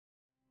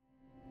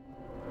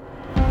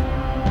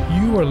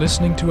You are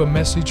listening to a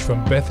message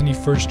from Bethany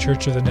First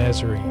Church of the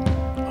Nazarene,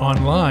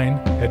 online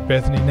at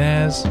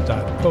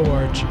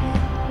bethanynaz.org.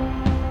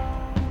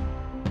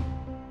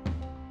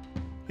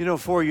 You know,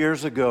 4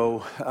 years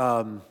ago,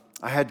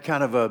 I had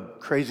kind of a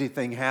crazy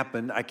thing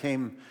happen. I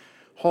came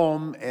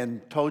home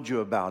and told you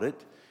about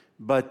it,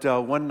 but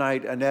one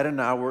night, Annette and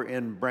I were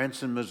in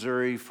Branson,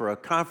 Missouri for a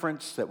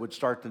conference that would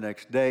start the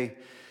next day,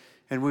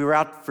 and we were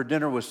out for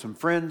dinner with some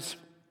friends.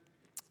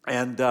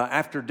 And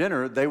after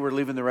dinner, they were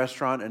leaving the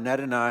restaurant, and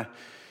Annette and I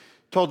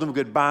told them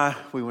goodbye.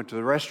 We went to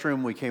the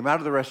restroom. We came out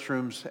of the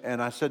restrooms,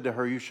 and I said to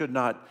her, you should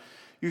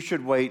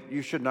wait.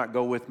 You should not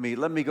go with me.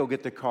 Let me go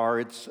get the car.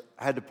 I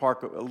had to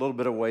park a little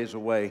bit of ways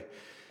away.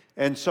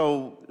 And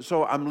so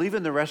I'm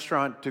leaving the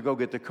restaurant to go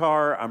get the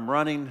car. I'm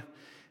running.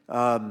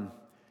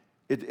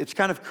 It's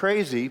kind of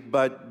crazy,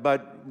 but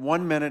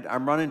 1 minute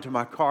I'm running to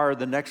my car.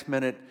 The next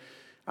minute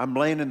I'm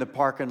laying in the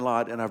parking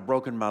lot, and I've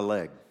broken my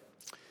leg.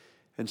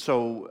 And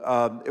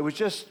so it was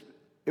just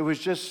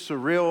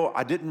surreal.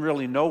 I didn't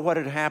really know what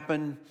had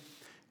happened.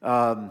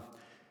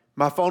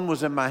 My phone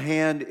was in my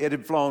hand. It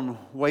had flown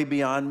way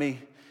beyond me.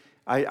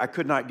 I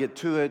could not get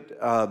to it.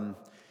 I'm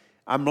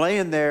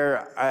laying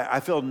there.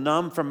 I feel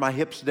numb from my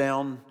hips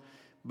down,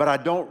 but I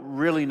don't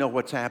really know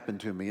what's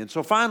happened to me. And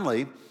so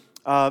finally,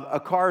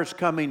 a car is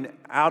coming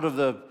out of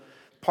the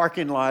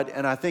parking lot,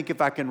 and I think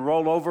if I can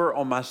roll over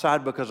on my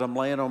side because I'm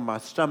laying on my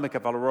stomach,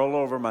 if I roll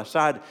over on my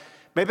side,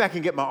 maybe I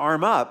can get my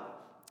arm up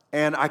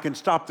and I can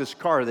stop this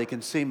car. They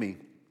can see me.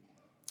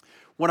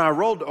 When I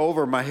rolled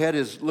over, my head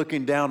is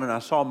looking down, and I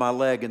saw my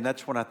leg, and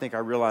that's when I think I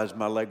realized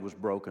my leg was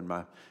broken.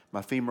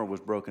 My femur was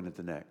broken at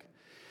the neck.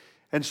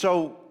 And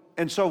so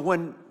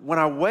when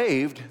I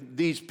waved,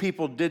 these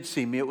people did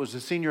see me. It was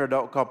a senior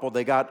adult couple.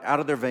 They got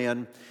out of their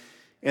van,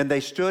 and they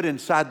stood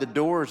inside the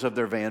doors of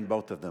their van,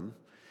 both of them.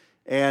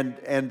 And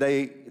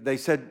they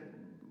said,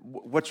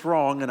 "What's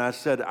wrong?" And I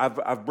said,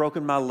 I've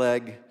broken my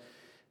leg.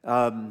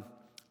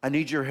 I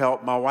need your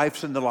help. My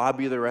wife's in the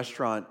lobby of the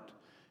restaurant.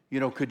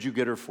 Could you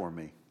get her for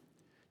me?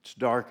 It's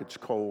dark, it's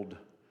cold.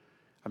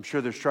 I'm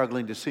sure they're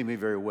struggling to see me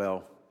very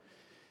well.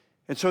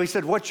 And so he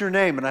said, "What's your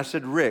name?" And I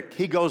said, "Rick."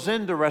 He goes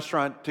into the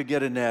restaurant to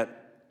get Annette.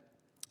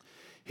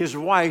 His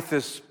wife,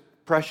 this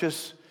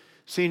precious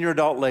senior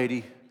adult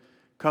lady,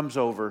 comes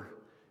over,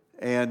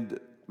 and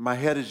my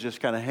head is just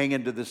kind of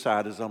hanging to the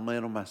side as I'm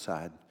laying on my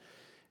side.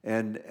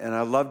 And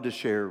I love to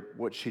share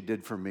what she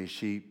did for me.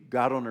 She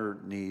got on her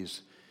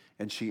knees,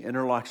 and she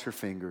interlocks her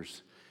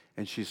fingers,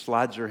 and she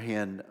slides her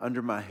hand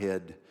under my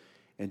head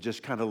and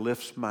just kind of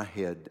lifts my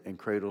head and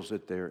cradles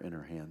it there in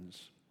her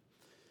hands.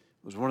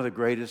 It was one of the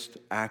greatest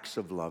acts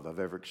of love I've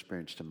ever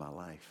experienced in my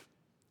life.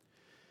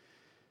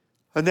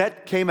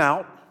 Annette came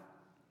out,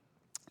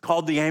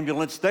 called the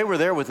ambulance. They were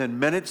there within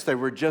minutes. They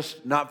were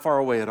just not far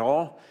away at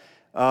all.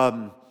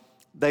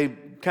 They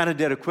kind of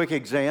did a quick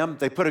exam.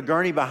 They put a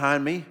gurney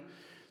behind me.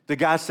 The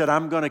guy said,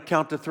 "I'm going to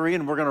count to 3,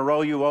 and we're going to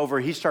roll you over."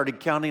 He started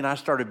counting. I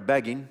started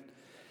begging.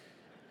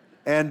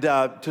 And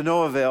to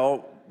no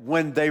avail.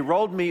 When they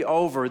rolled me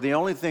over, the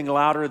only thing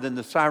louder than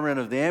the siren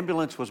of the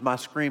ambulance was my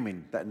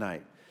screaming that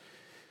night.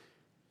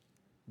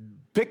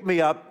 Picked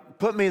me up,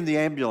 put me in the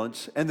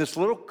ambulance, and this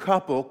little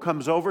couple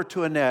comes over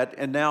to Annette,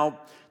 and now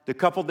the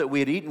couple that we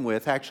had eaten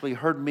with actually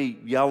heard me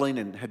yelling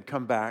and had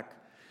come back.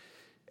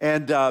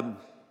 And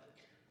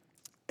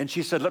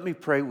she said, "Let me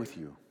pray with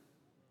you.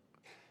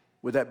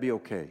 Would that be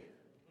okay?"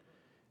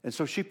 And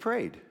so she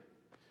prayed.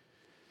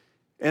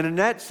 And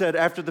Annette said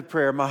after the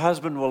prayer, "My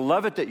husband will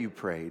love it that you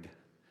prayed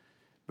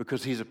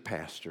because he's a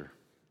pastor."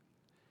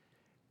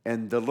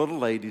 And the little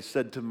lady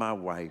said to my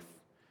wife,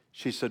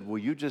 she said, "Will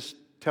you just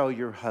tell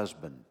your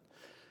husband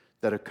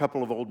that a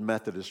couple of old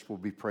Methodists will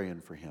be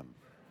praying for him?"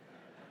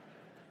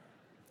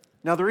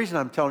 Now, the reason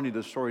I'm telling you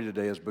this story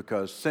today is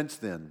because since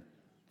then,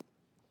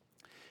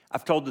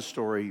 I've told the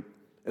story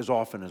as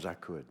often as I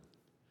could.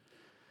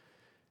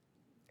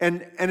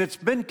 And it's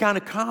been kind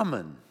of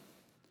common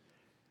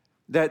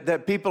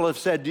that people have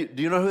said,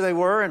 do you know who they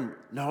were? And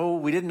no,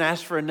 we didn't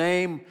ask for a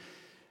name.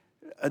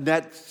 And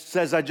that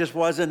says I just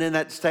wasn't in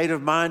that state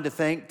of mind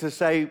to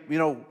say,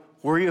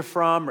 where are you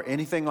from or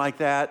anything like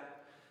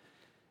that.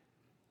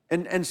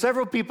 And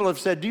several people have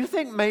said, do you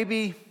think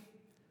maybe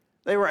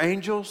they were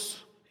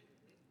angels?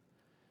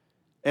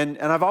 And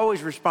I've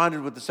always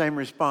responded with the same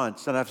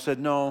response. And I've said,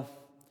 no,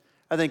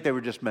 I think they were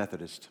just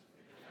Methodist.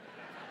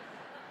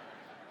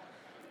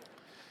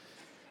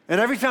 And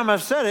every time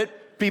I've said it,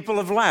 people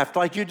have laughed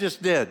like you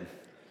just did.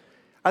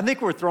 I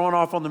think we're throwing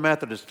off on the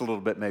Methodist a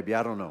little bit maybe.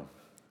 I don't know.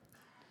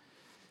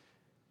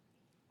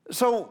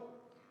 So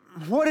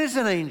what is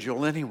an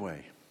angel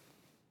anyway?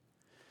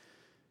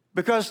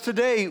 Because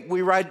today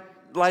we light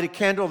a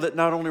candle that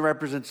not only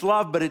represents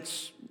love, but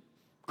it's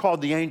called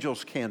the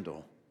angel's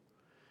candle.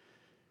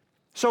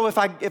 So if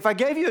I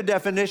gave you a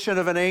definition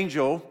of an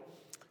angel,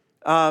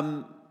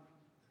 and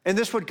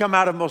this would come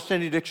out of most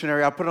any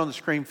dictionary, I'll put it on the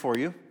screen for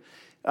you.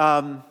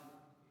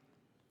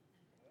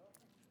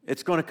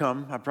 It's going to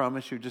come, I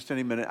promise you, just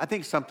any minute. I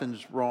think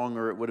something's wrong,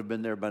 or it would have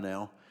been there by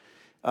now.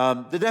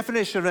 The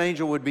definition of an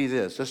angel would be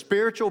this: a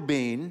spiritual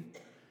being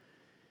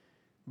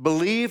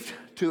believed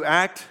to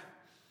act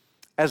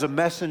as a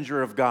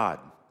messenger of God,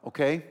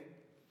 okay?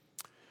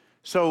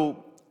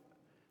 So,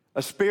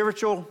 a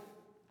spiritual,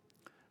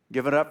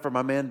 give it up for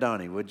my man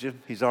Donnie, would you?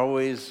 He's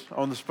always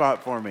on the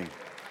spot for me.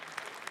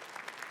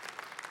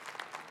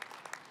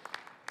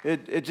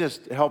 It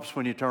just helps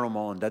when you turn them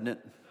on, doesn't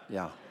it?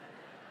 Yeah.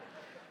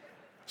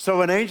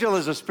 So an angel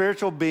is a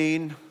spiritual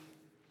being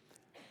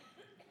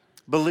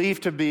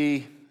believed to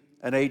be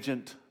an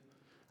agent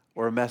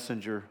or a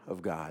messenger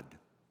of God.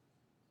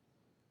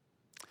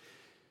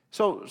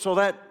 So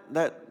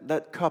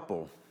that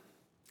couple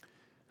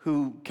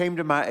who came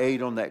to my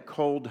aid on that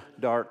cold,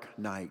 dark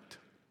night,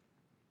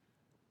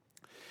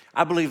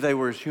 I believe they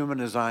were as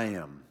human as I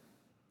am.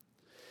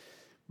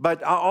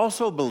 But I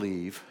also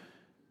believe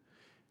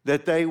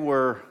that they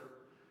were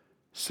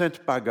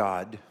sent by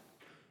God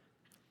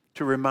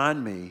to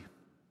remind me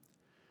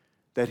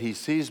that He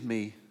sees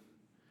me,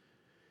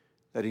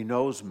 that He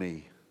knows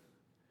me,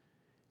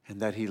 and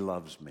that He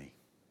loves me.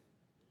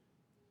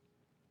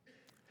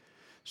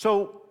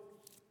 So,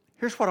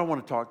 here's what I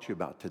want to talk to you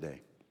about today.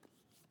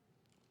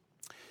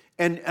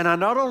 And I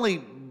not only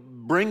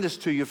bring this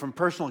to you from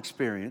personal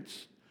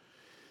experience,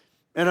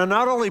 and I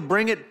not only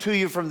bring it to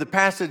you from the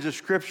passage of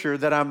Scripture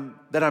that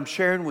I'm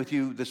sharing with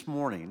you this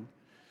morning,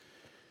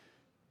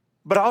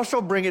 but I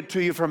also bring it to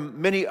you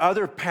from many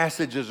other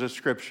passages of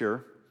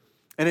Scripture,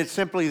 and it's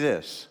simply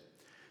this,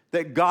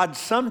 that God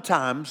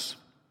sometimes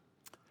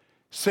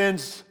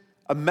sends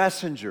a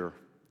messenger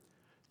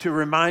to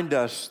remind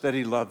us that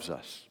He loves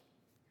us.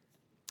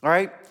 All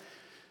right?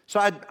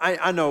 So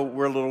I know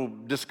we're a little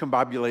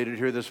discombobulated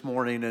here this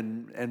morning,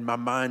 and my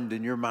mind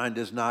and your mind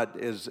is not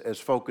as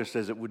focused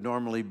as it would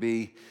normally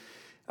be,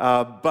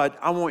 but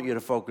I want you to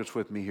focus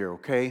with me here,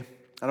 okay?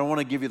 And I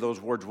want to give you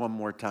those words one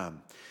more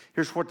time.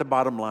 Here's what the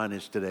bottom line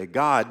is today.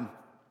 God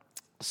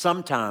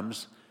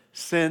sometimes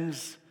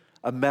sends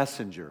a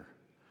messenger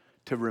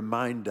to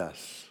remind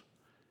us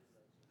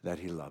that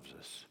He loves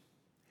us.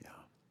 Yeah.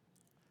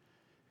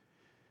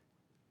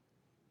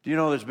 Do you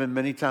know there's been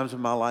many times in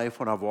my life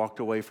when I've walked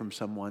away from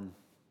someone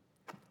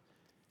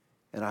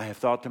and I have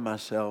thought to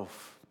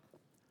myself,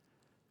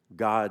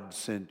 God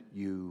sent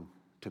you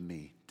to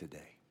me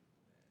today.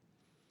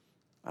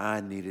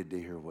 I needed to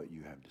hear what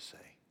you have to say.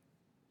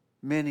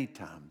 Many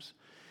times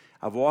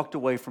I've walked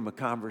away from a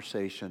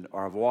conversation,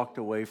 or I've walked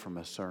away from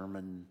a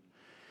sermon,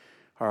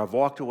 or I've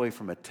walked away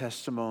from a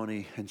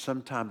testimony, and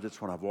sometimes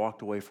it's when I've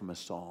walked away from a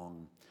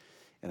song,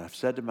 and I've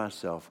said to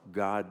myself,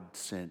 God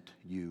sent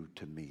you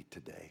to me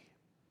today.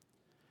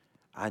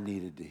 I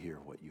needed to hear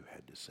what you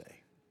had to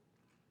say.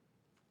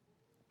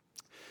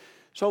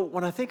 So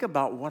when I think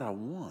about what I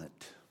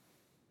want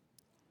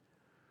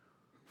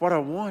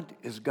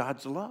is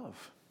God's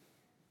love.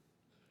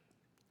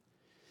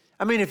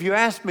 I mean, if you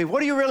ask me, what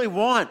do you really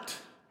want?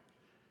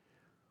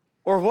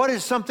 Or what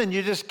is something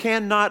you just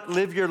cannot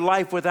live your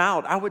life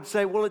without? I would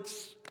say, well,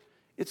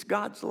 it's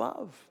God's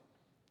love.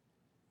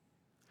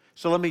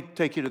 So let me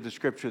take you to the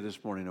Scripture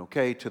this morning,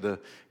 okay? To the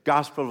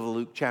Gospel of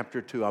Luke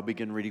chapter 2. I'll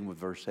begin reading with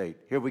verse 8.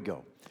 Here we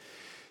go.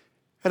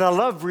 And I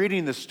love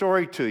reading the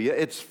story to you.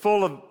 It's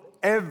full of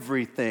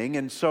everything,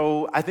 and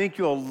so I think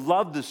you'll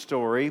love the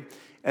story,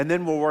 and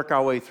then we'll work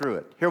our way through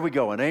it. Here we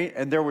go.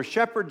 And there were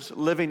shepherds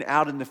living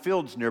out in the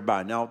fields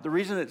nearby. Now, the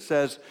reason it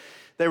says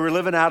they were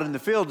living out in the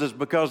fields is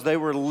because they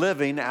were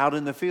living out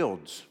in the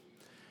fields.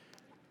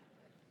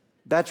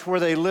 That's where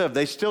they live.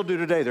 They still do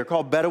today. They're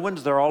called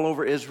Bedouins. They're all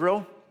over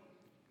Israel,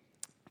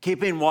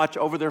 keeping watch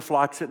over their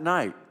flocks at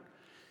night.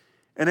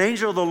 An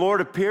angel of the Lord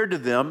appeared to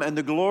them, and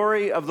the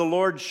glory of the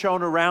Lord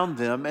shone around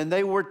them, and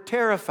they were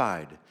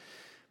terrified.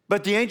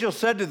 But the angel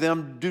said to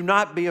them, "Do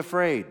not be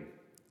afraid.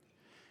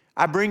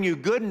 I bring you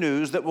good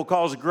news that will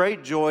cause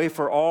great joy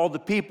for all the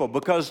people,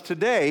 because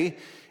today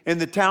in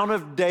the town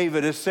of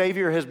David a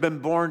Savior has been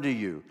born to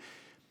you.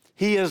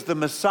 He is the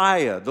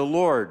Messiah, the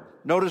Lord."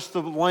 Notice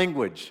the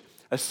language.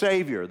 A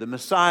Savior, the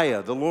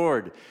Messiah, the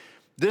Lord.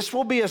 "This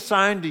will be a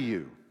sign to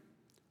you."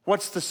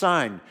 What's the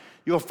sign?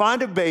 "You'll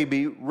find a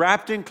baby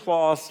wrapped in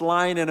cloths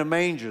lying in a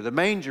manger." The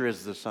manger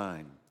is the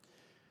sign.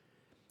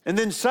 And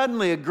then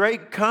suddenly a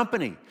great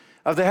company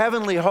of the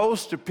heavenly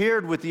host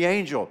appeared with the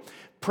angel,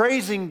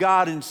 praising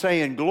God and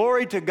saying,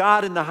 "Glory to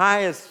God in the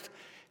highest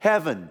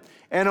heaven,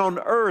 and on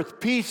earth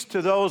peace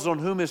to those on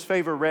whom His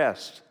favor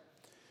rests."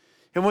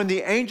 And when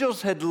the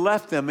angels had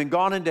left them and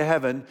gone into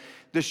heaven,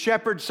 the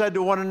shepherds said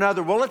to one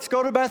another, "Well, let's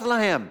go to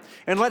Bethlehem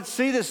and let's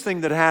see this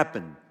thing that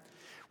happened,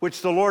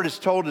 which the Lord has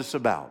told us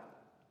about."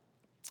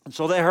 And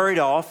so they hurried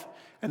off,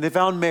 and they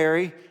found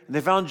Mary, and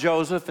they found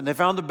Joseph, and they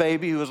found the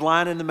baby who was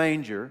lying in the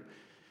manger.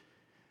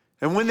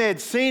 And when they had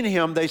seen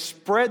him, they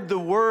spread the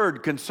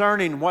word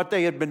concerning what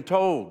they had been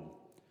told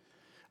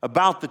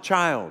about the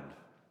child.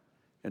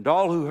 And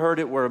all who heard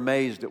it were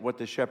amazed at what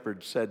the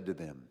shepherds said to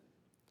them.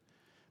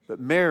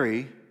 But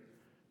Mary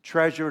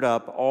treasured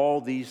up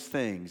all these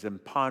things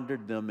and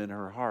pondered them in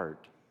her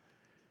heart.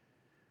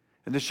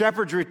 And the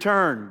shepherds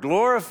returned,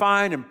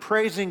 glorifying and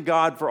praising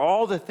God for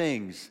all the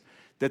things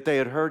that they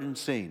had heard and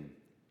seen,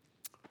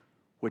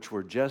 which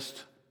were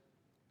just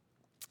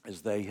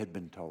as they had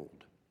been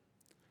told.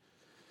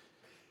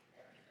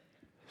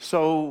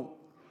 So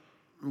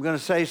I'm going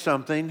to say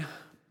something,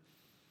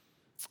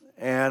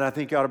 and I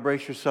think you ought to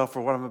brace yourself for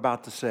what I'm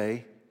about to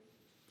say.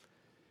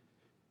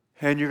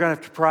 And you're going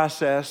to have to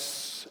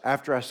process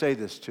after I say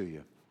this to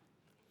you.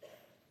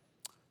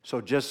 So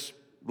just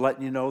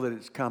letting you know that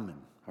it's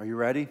coming. Are you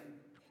ready?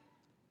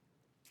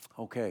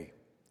 Okay.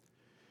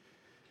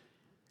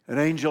 An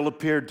angel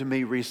appeared to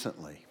me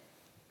recently.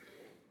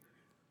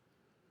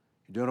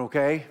 You doing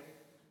okay?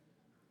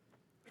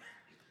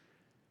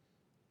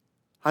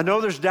 I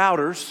know there's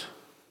doubters.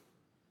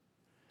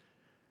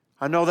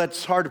 I know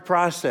that's hard to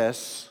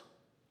process.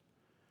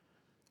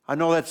 I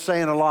know that's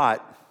saying a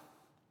lot,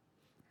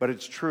 but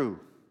it's true.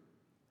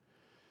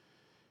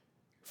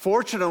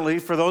 Fortunately,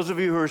 for those of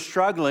you who are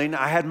struggling,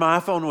 I had my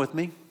iPhone with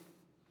me.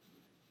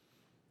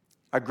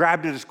 I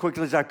grabbed it as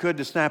quickly as I could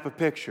to snap a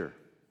picture.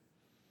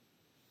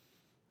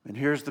 And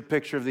here's the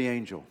picture of the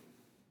angel.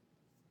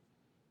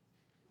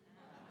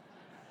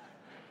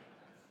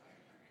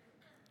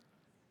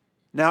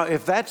 Now,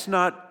 if that's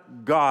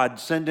not God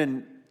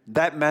sending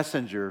that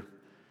messenger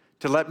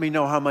to let me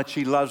know how much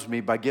He loves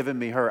me by giving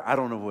me her, I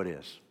don't know what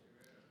is.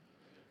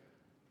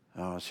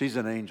 She's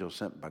an angel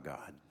sent by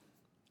God.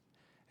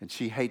 And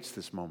she hates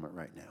this moment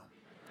right now.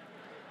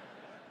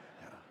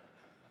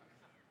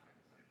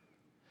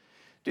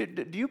 Yeah.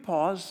 Do you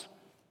pause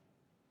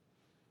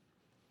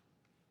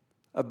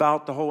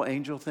about the whole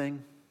angel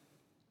thing?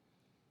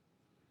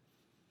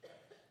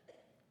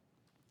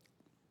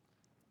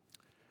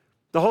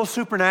 The whole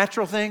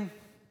supernatural thing?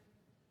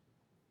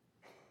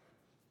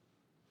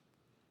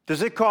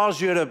 Does it cause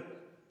you to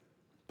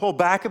pull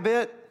back a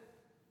bit?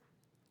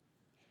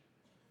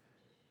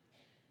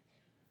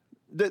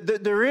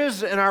 There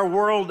is in our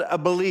world a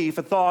belief,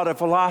 a thought, a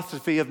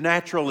philosophy of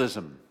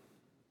naturalism.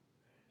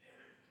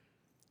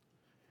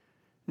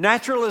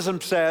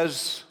 Naturalism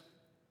says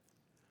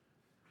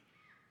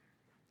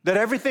that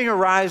everything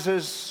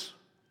arises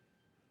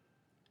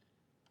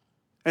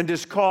and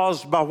is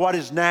caused by what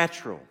is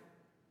natural,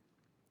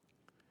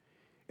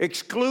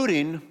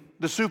 excluding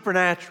the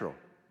supernatural.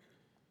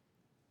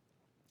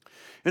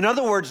 In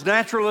other words,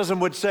 naturalism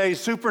would say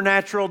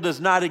supernatural does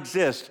not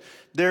exist.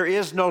 There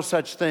is no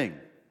such thing.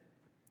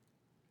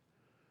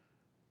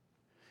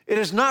 It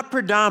is not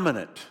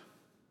predominant.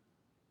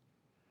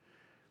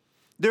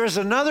 There is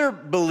another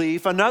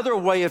belief, another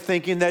way of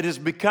thinking that is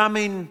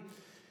becoming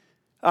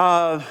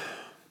popular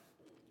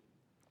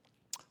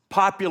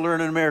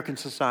in American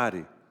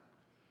society.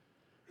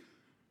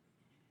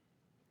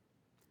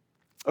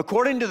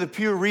 According to the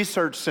Pew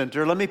Research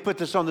Center, let me put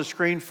this on the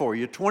screen for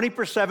you,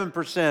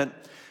 27%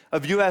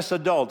 of U.S.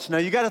 adults. Now,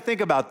 you got to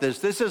think about this.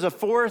 This is a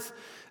fourth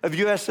of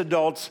U.S.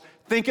 adults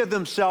think of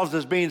themselves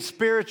as being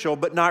spiritual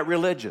but not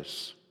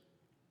religious.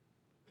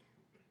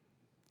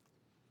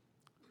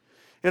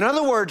 In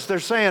other words, they're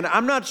saying,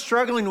 I'm not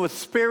struggling with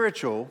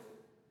spiritual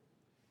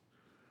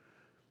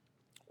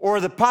or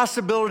the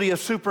possibility of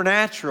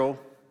supernatural,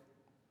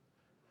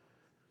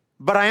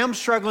 but I am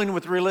struggling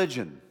with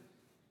religion.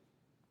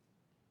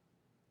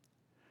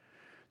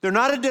 They're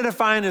not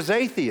identifying as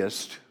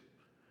atheists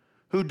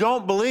who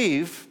don't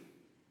believe.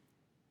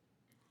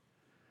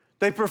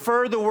 They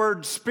prefer the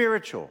word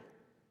spiritual.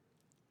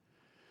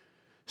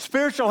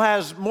 Spiritual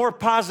has more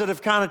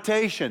positive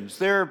connotations.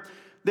 There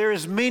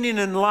is meaning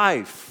in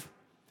life.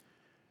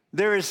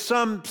 There is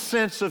some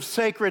sense of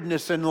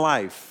sacredness in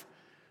life.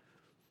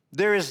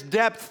 There is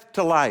depth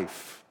to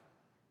life.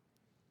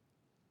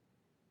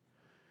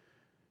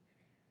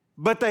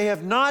 But they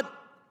have not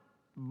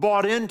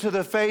bought into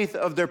the faith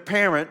of their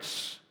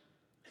parents,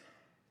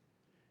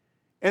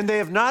 and they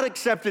have not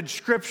accepted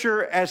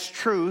Scripture as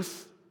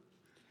truth,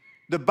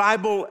 the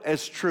Bible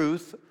as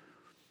truth,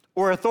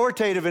 or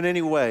authoritative in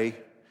any way,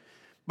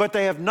 but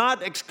they have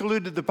not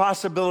excluded the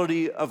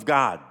possibility of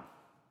God.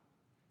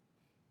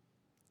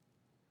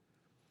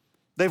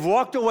 They've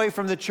walked away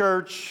from the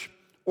church,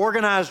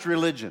 organized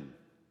religion,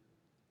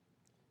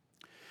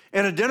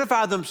 and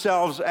identified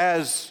themselves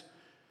as,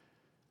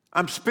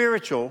 I'm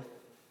spiritual,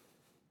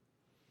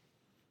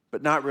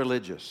 but not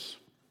religious.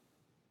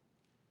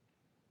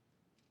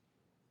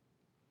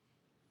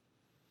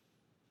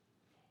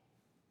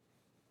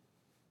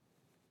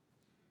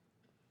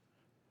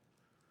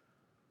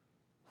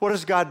 What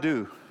does God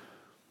do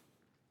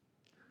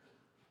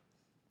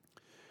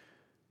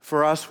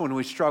for us when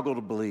we struggle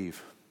to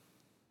believe?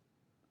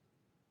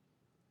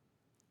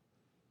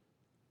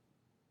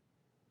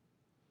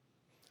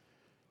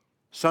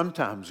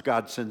 Sometimes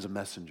God sends a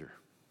messenger.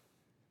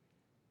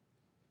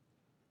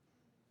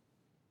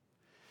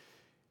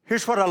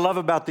 Here's what I love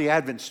about the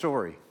Advent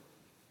story.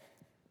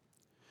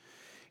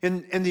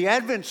 In the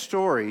Advent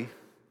story,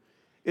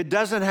 it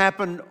doesn't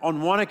happen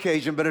on one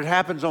occasion, but it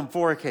happens on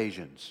 4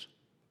 occasions.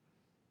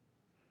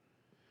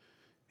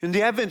 In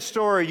the Advent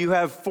story, you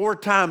have 4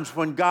 times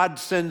when God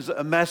sends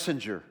a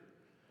messenger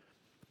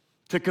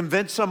to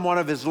convince someone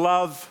of His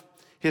love,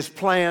 His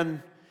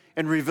plan,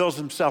 and reveals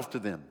Himself to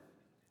them.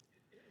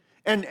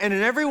 And in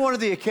every one of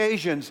the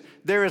occasions,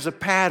 there is a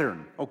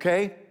pattern,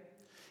 okay?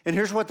 And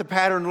here's what the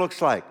pattern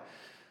looks like.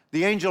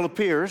 The angel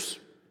appears.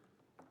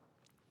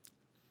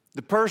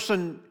 The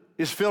person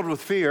is filled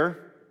with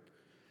fear.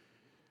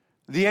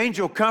 The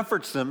angel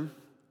comforts them,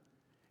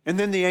 and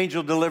then the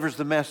angel delivers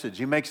the message.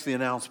 He makes the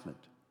announcement.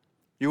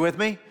 You with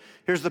me?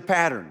 Here's the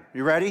pattern.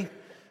 You ready?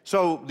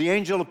 So the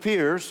angel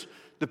appears.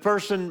 The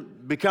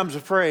person becomes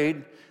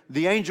afraid.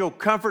 The angel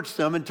comforts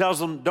them and tells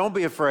them, don't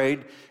be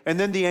afraid. And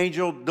then the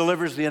angel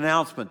delivers the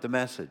announcement, the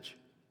message.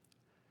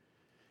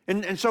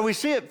 And so we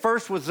see it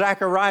first with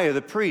Zechariah,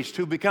 the priest,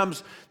 who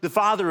becomes the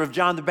father of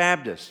John the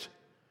Baptist.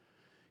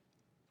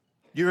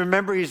 You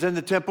remember he's in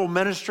the temple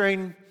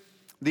ministering.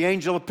 The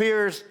angel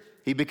appears.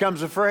 He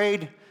becomes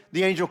afraid.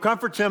 The angel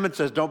comforts him and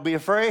says, don't be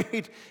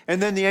afraid. And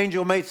then the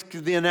angel makes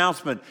the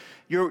announcement.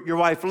 Your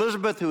wife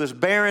Elizabeth, who is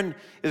barren,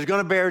 is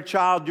going to bear a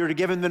child. You're to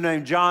give him the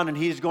name John, and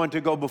he's going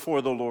to go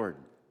before the Lord.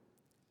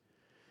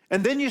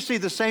 And then you see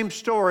the same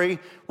story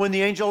when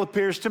the angel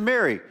appears to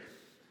Mary.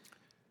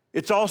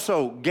 It's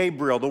also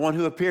Gabriel, the one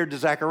who appeared to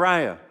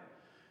Zechariah.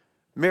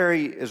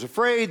 Mary is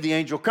afraid. The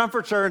angel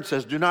comforts her and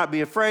says, do not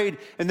be afraid,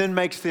 and then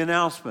makes the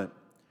announcement.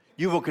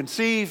 You will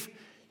conceive.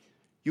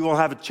 You will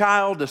have a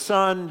child, a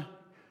son.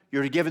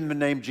 You're to give him the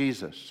name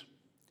Jesus.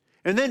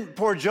 And then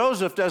poor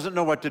Joseph doesn't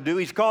know what to do.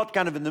 He's caught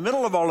kind of in the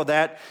middle of all of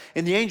that,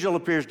 and the angel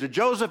appears to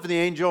Joseph, and the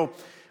angel,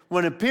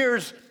 when it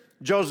appears,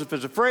 Joseph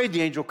is afraid.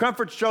 The angel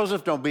comforts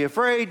Joseph, don't be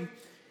afraid.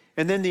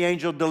 And then the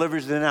angel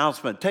delivers the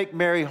announcement, take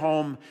Mary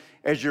home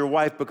as your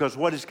wife, because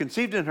what is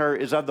conceived in her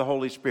is of the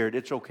Holy Spirit.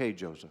 It's okay,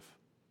 Joseph.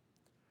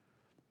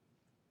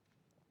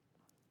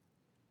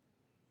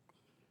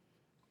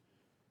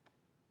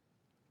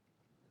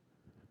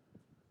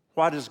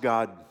 Why does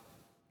God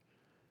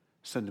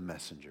send a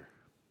messenger?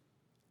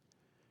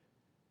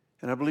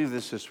 And I believe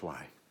this is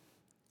why.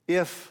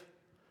 If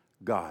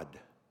God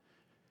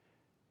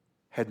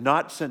had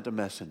not sent a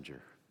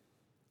messenger,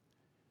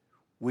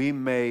 we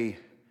may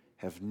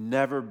have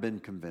never been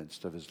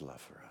convinced of his love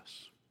for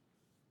us.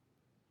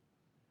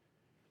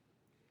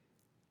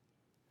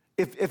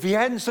 If he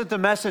hadn't sent the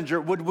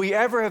messenger, would we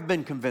ever have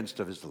been convinced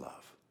of his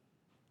love?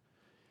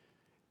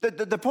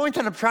 The point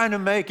that I'm trying to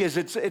make is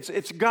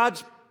it's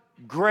God's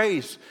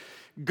grace,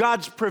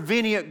 God's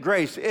prevenient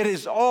grace. It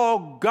is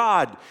all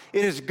God.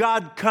 It is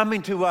God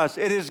coming to us.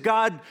 It is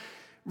God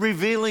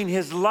revealing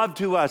his love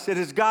to us. It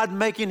is God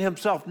making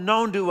himself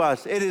known to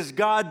us. It is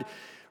God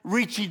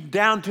reaching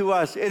down to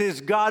us. It is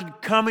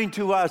God coming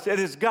to us. It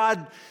is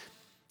God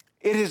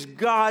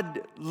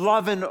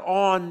loving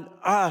on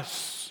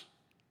us.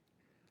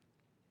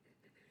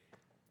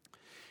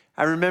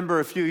 I remember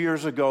a few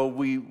years ago,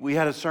 we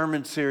had a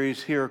sermon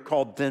series here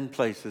called Thin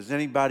Places.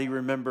 Anybody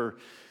remember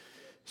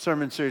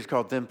sermon series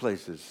called Thin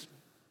Places?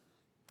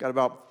 Got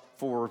about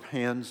 4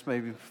 hands,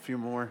 maybe a few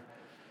more.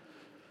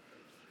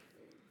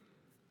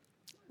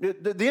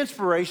 The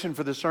inspiration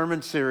for the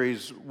sermon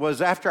series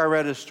was after I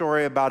read a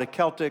story about a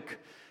Celtic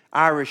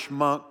Irish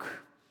monk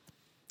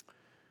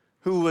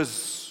who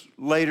was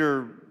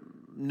later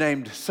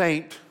named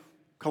Saint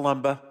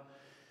Columba.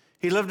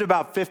 He lived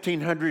about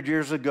 1,500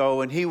 years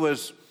ago, and he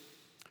was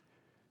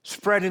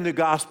spreading the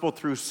gospel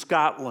through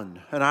Scotland,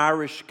 an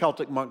Irish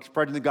Celtic monk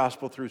spreading the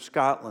gospel through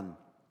Scotland.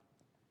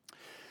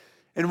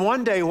 And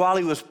one day while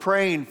he was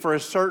praying for a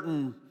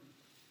certain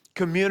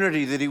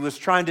community that he was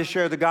trying to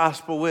share the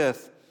gospel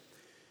with,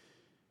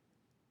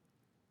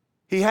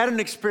 he had an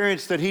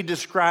experience that he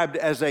described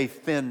as a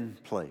thin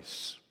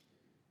place.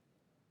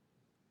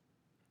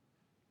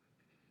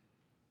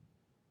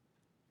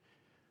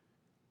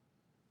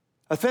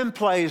 A thin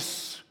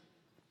place,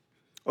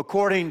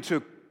 according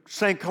to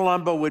St.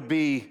 Columba, would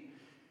be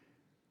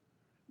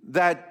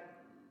that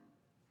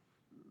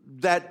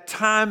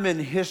time in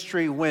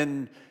history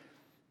when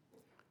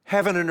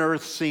heaven and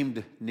earth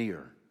seemed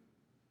near,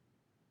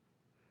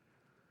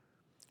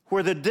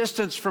 where the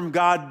distance from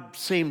God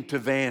seemed to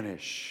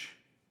vanish.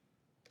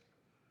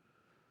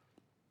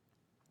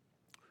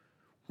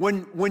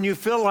 When you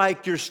feel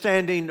like you're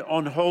standing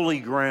on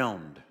holy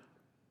ground.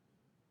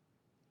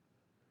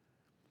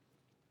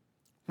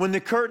 When the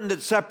curtain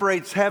that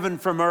separates heaven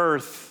from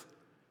earth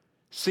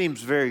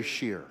seems very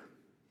sheer.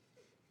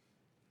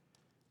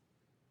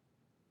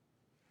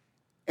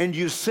 And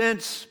you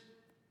sense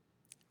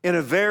in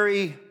a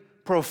very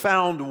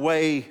profound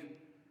way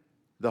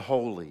the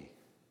holy,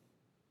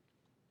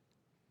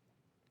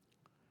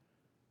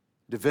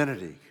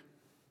 divinity,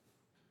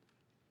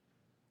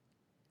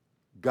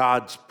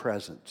 God's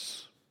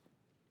presence.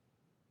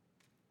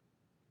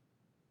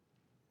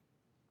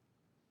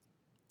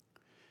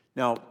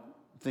 Now,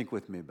 think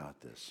with me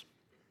about this.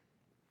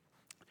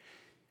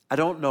 I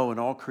don't know in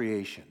all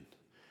creation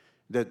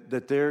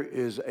that there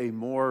is a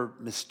more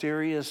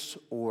mysterious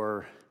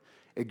or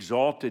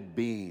exalted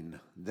being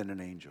than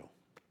an angel.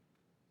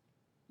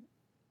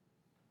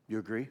 You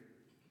agree?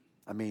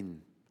 I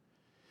mean,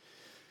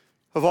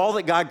 of all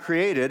that God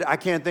created, I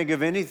can't think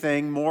of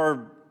anything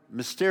more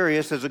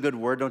mysterious, is a good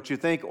word, don't you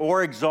think,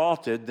 or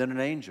exalted than an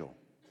angel.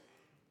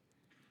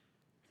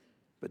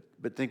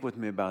 But think with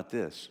me about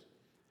this.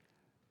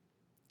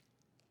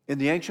 In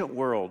the ancient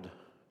world,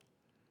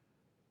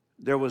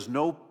 there was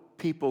no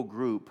people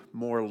group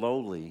more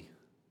lowly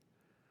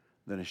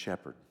than a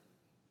shepherd.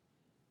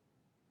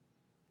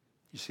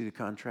 You see the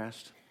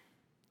contrast?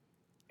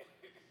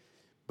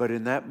 But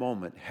in that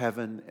moment,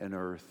 heaven and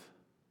earth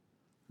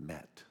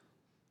met.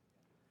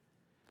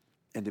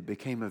 And it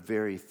became a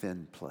very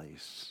thin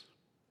place.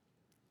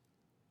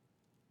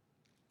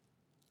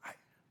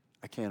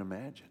 I can't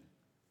imagine.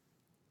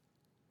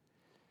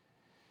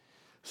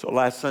 So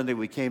last Sunday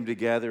we came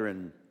together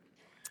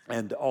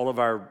and all of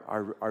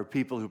our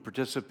people who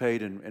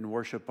participate in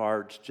worship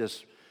arts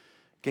just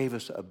gave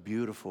us a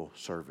beautiful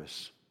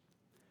service.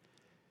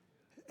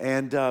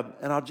 And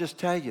I'll just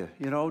tell you,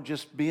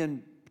 just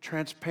being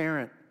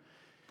transparent.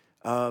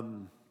 I've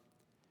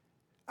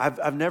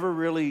never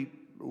really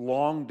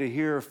longed to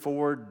hear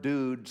 4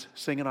 dudes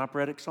sing an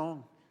operatic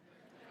song.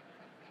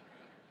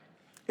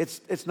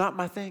 It's not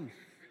my thing.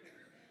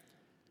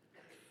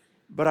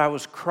 But I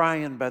was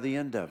crying by the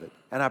end of it.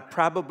 And I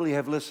probably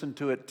have listened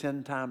to it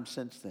 10 times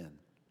since then.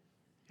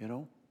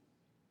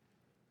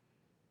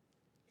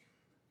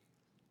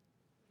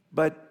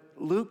 But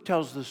Luke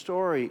tells the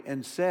story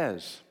and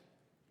says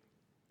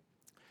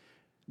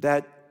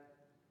that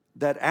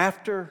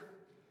after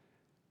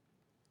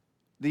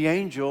the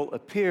angel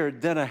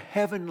appeared, then a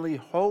heavenly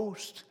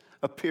host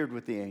appeared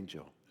with the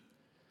angel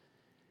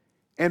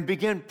and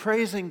began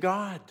praising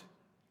God.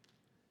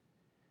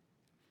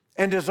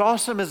 And as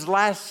awesome as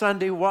last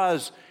Sunday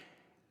was,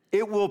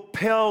 it will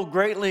pale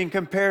greatly in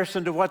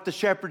comparison to what the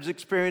shepherds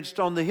experienced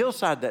on the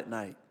hillside that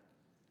night.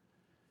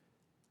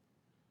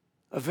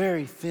 A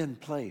very thin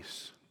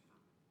place.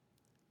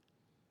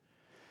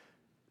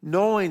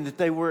 Knowing that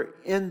they were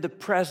in the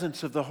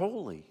presence of the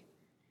holy.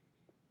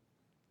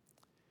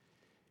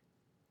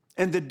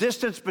 And the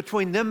distance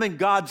between them and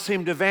God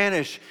seemed to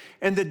vanish.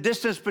 And the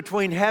distance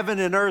between heaven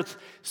and earth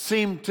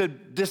seemed to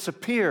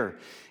disappear.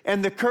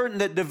 And the curtain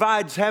that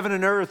divides heaven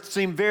and earth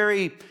seemed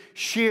very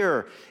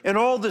sheer. And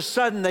all of a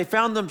sudden, they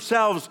found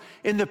themselves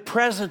in the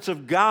presence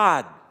of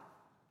God.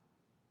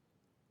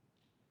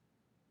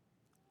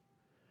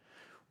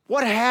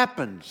 What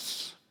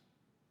happens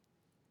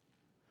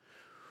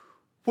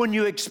when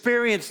you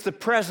experience the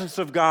presence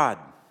of God?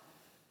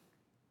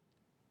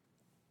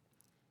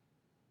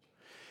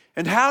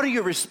 And how do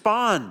you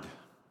respond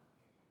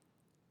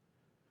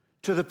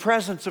to the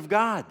presence of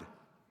God?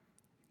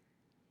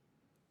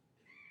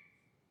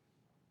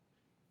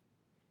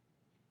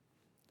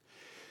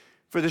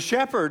 For the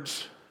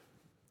shepherds,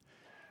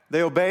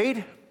 they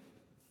obeyed.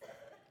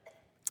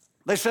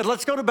 They said,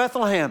 let's go to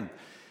Bethlehem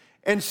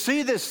and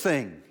see this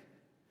thing.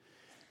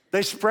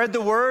 They spread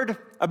the word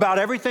about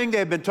everything they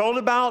had been told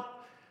about.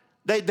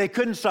 They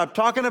couldn't stop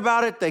talking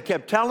about it. They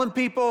kept telling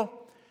people.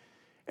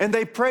 And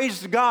they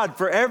praised God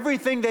for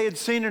everything they had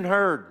seen and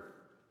heard.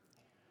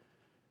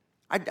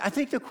 I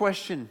think the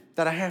question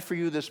that I have for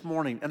you this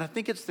morning, and I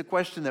think it's the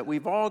question that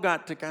we've all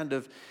got to kind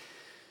of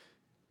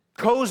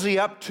cozy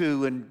up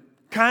to and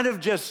kind of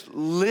just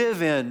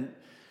live in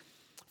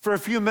for a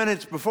few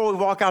minutes before we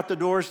walk out the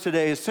doors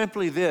today, is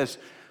simply this.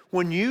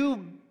 When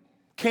you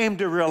came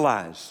to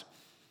realize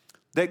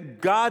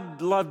that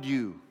God loved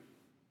you,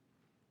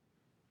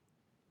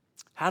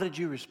 how did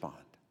you respond?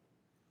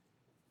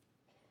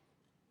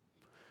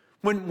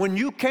 When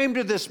you came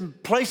to this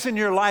place in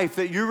your life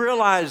that you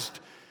realized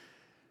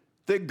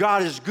that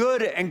God is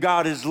good and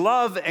God is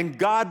love and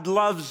God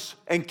loves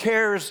and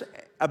cares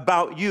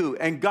about you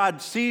and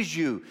God sees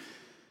you,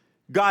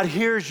 God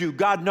hears you,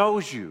 God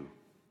knows you,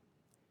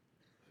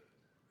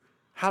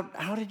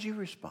 how did you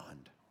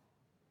respond?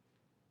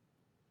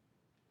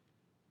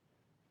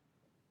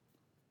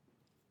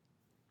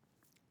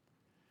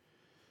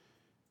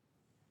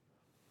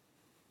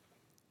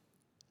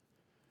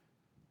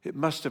 It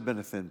must have been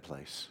a thin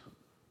place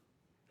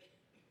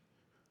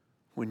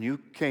when you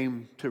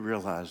came to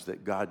realize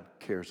that God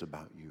cares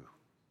about you.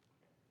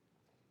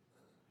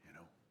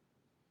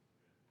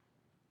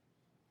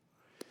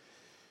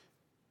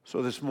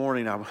 So this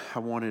morning, I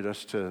wanted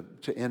us to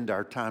end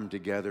our time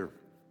together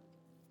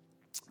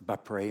by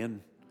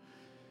praying,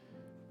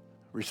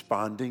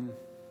 responding.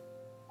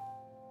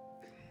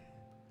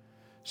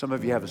 Some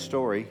of you have a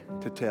story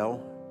to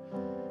tell,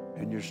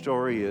 and your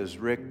story is,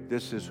 Rick,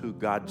 this is who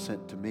God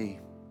sent to me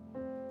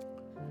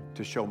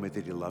to show me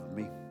that He loved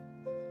me.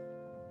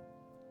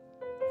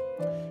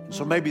 And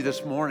so maybe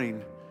this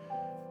morning,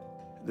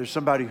 there's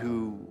somebody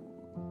who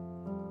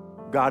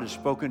God has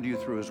spoken to you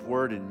through His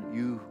Word and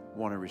you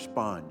want to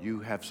respond. You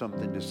have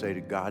something to say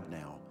to God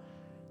now,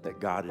 that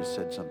God has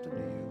said something to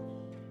you.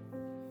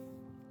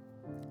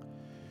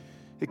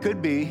 It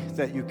could be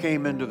that you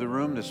came into the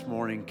room this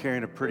morning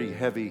carrying a pretty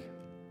heavy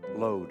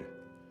load.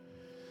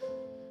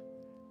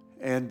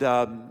 And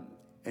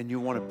you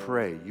want to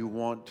pray. You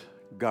want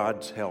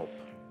God's help.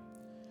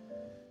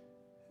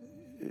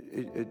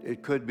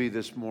 It could be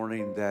this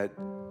morning that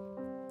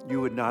you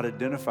would not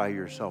identify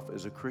yourself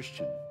as a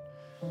Christian.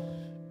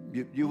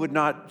 You would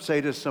not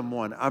say to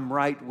someone, I'm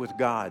right with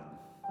God,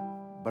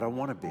 but I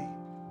want to be.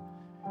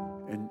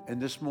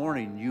 And this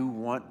morning, you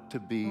want to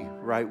be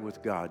right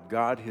with God.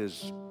 God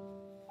has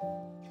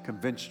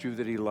convinced you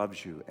that He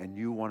loves you, and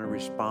you want to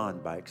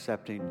respond by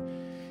accepting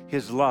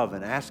His love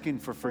and asking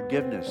for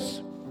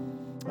forgiveness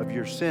of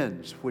your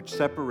sins, which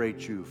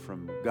separate you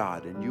from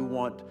God, and you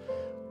want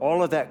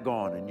all of that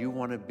gone, and you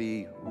want to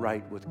be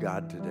right with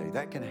God today,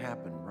 that can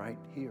happen right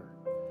here.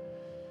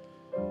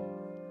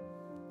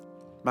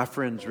 My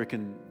friends Rick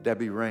and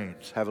Debbie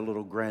Raines have a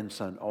little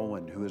grandson,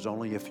 Owen, who is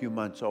only a few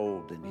months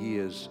old, and he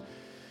is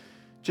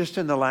just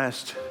in the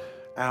last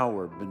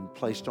hour been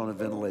placed on a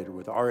ventilator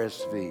with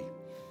RSV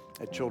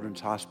at Children's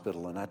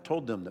Hospital, and I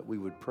told them that we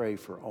would pray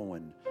for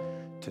Owen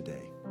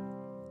today.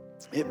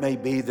 It may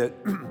be that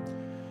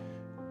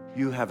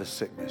you have a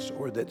sickness,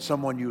 or that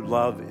someone you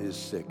love is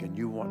sick and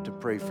you want to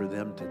pray for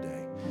them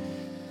today.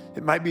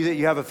 It might be that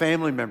you have a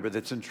family member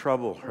that's in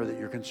trouble or that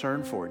you're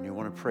concerned for and you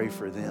want to pray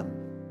for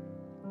them.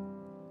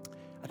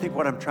 I think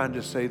what I'm trying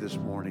to say this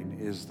morning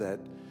is that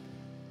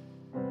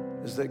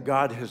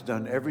God has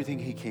done everything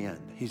He can.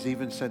 He's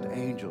even sent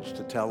angels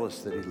to tell us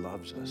that He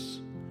loves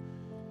us.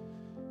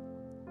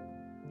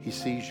 He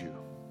sees you.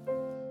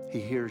 He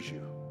hears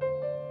you.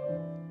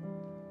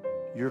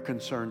 Your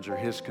concerns are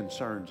His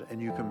concerns,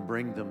 and you can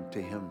bring them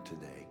to Him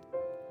today.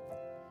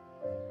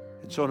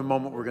 And so in a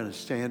moment, we're going to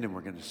stand and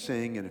we're going to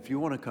sing. And if you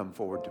want to come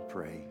forward to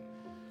pray,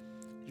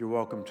 you're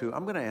welcome to.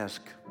 I'm going to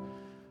ask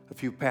a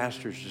few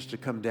pastors just to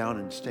come down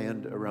and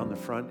stand around the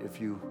front. If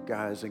you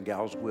guys and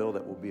gals will,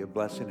 that will be a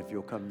blessing if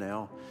you'll come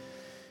now.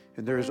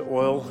 And there is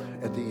oil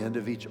at the end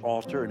of each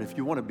altar. And if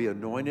you want to be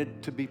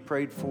anointed to be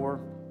prayed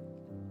for,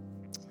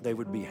 they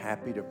would be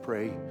happy to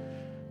pray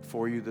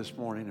for you this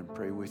morning and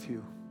pray with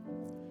you.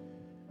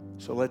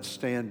 So let's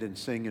stand and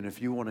sing. And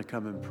if you want to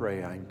come and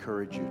pray, I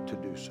encourage you to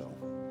do so.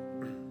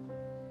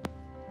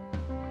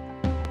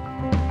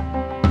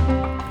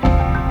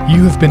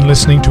 You have been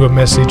listening to a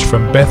message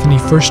from Bethany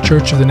First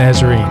Church of the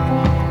Nazarene.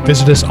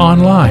 Visit us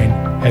online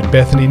at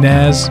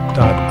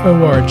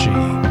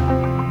bethanynaz.org.